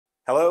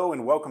Hello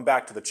and welcome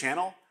back to the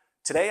channel.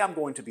 Today I'm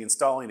going to be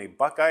installing a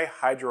Buckeye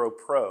Hydro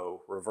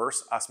Pro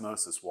reverse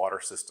osmosis water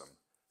system,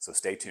 so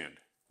stay tuned.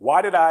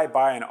 Why did I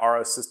buy an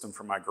RO system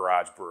for my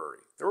garage brewery?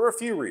 There were a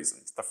few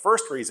reasons. The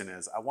first reason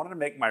is I wanted to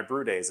make my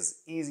brew days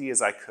as easy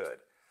as I could.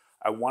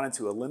 I wanted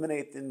to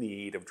eliminate the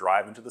need of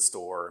driving to the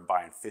store and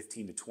buying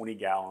 15 to 20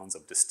 gallons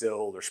of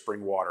distilled or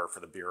spring water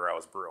for the beer I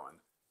was brewing.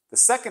 The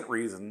second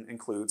reason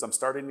includes I'm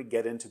starting to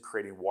get into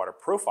creating water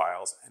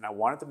profiles, and I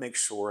wanted to make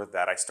sure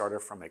that I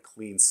started from a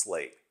clean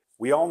slate.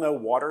 We all know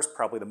water is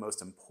probably the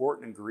most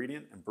important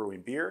ingredient in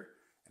brewing beer,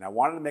 and I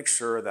wanted to make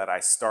sure that I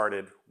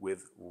started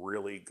with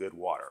really good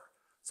water.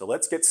 So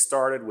let's get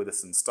started with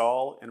this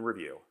install and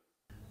review.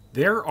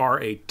 There are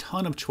a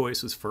ton of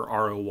choices for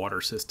RO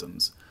water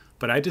systems,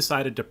 but I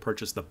decided to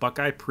purchase the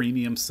Buckeye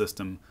Premium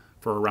system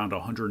for around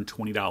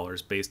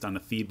 $120 based on the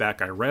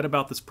feedback I read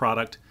about this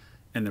product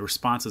and the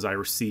responses I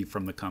received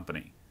from the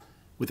company.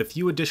 With a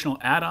few additional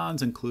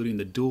add-ons, including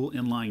the dual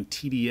inline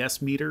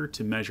TDS meter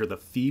to measure the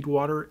feed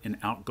water and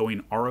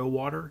outgoing RO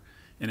water,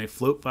 and a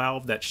float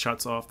valve that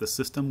shuts off the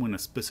system when a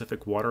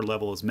specific water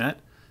level is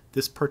met,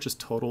 this purchase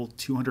totaled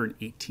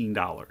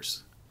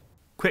 $218.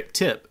 Quick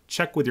tip,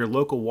 check with your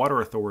local water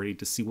authority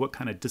to see what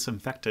kind of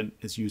disinfectant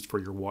is used for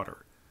your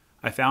water.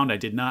 I found I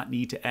did not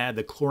need to add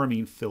the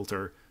chloramine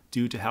filter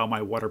due to how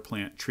my water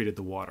plant treated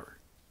the water.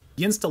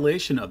 The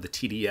installation of the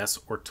TDS,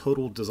 or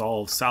Total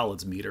Dissolved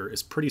Solids meter,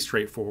 is pretty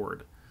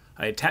straightforward.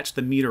 I attached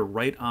the meter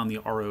right on the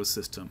RO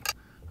system.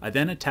 I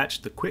then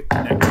attached the Quick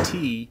Connect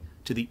T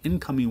to the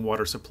incoming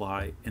water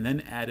supply and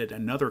then added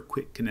another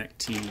Quick Connect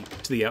T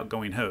to the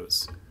outgoing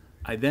hose.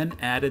 I then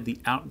added the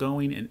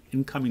outgoing and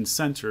incoming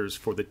sensors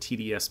for the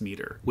TDS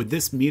meter. With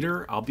this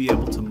meter, I'll be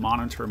able to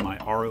monitor my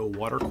RO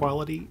water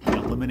quality and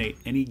eliminate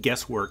any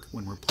guesswork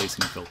when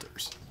replacing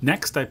filters.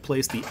 Next, I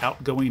placed the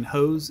outgoing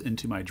hose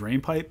into my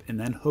drain pipe and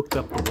then hooked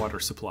up the water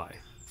supply.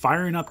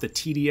 Firing up the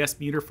TDS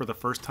meter for the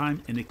first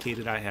time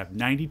indicated I have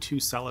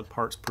 92 solid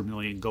parts per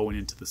million going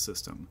into the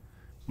system.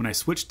 When I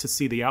switched to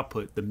see the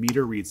output, the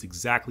meter reads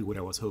exactly what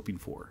I was hoping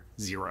for,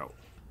 0.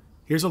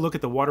 Here's a look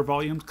at the water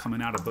volumes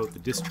coming out of both the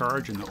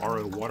discharge and the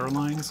RO water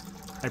lines.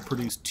 I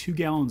produced 2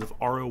 gallons of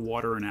RO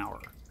water an hour.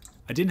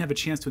 I didn't have a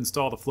chance to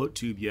install the float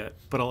tube yet,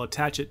 but I'll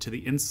attach it to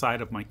the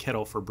inside of my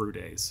kettle for brew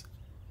days.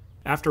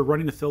 After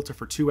running the filter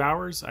for 2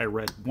 hours, I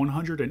read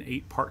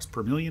 108 parts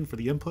per million for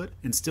the input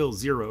and still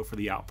 0 for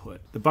the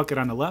output. The bucket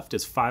on the left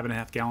is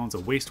 5.5 gallons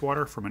of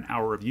wastewater from an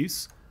hour of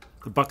use.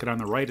 The bucket on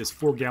the right is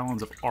 4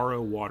 gallons of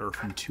RO water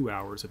from 2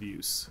 hours of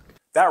use.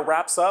 That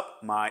wraps up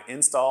my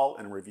install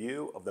and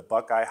review of the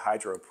Buckeye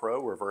Hydro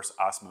Pro reverse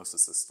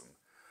osmosis system.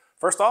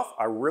 First off,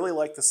 I really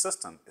like the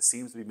system. It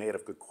seems to be made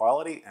of good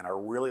quality, and I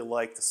really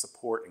like the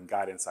support and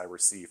guidance I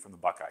received from the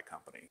Buckeye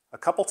company. A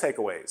couple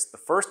takeaways. The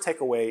first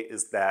takeaway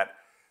is that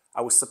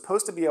I was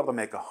supposed to be able to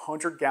make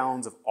 100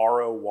 gallons of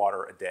RO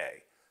water a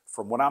day.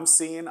 From what I'm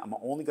seeing, I'm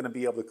only going to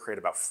be able to create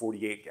about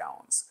 48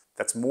 gallons.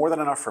 That's more than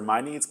enough for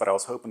my needs, but I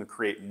was hoping to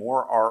create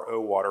more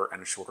RO water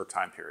in a shorter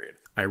time period.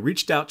 I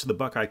reached out to the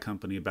Buckeye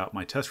company about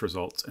my test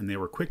results, and they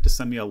were quick to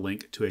send me a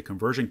link to a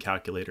conversion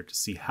calculator to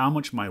see how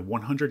much my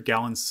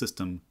 100-gallon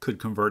system could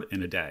convert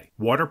in a day.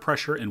 Water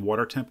pressure and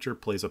water temperature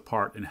plays a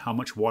part in how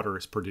much water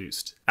is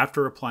produced.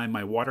 After applying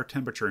my water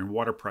temperature and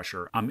water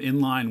pressure, I'm in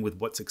line with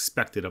what's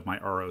expected of my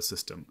RO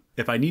system.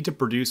 If I need to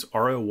produce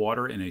RO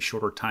water in a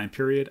shorter time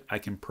period, I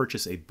can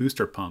purchase a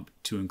booster pump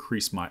to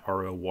increase my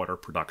RO water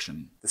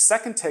production. The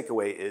second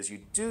takeaway is you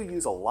do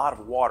use a lot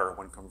of water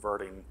when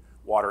converting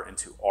water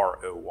into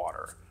RO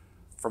water.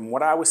 From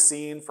what I was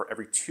seeing, for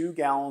every 2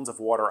 gallons of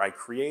water I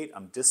create,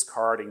 I'm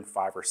discarding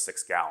 5 or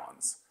 6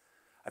 gallons.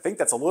 I think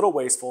that's a little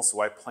wasteful,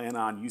 so I plan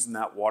on using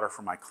that water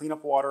for my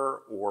cleanup water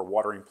or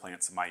watering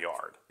plants in my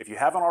yard. If you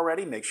haven't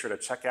already, make sure to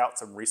check out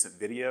some recent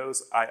videos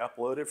I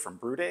uploaded from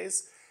brew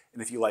days.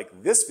 And if you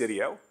like this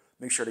video,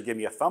 make sure to give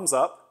me a thumbs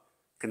up,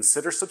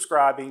 consider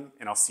subscribing,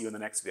 and I'll see you in the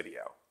next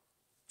video.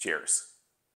 Cheers.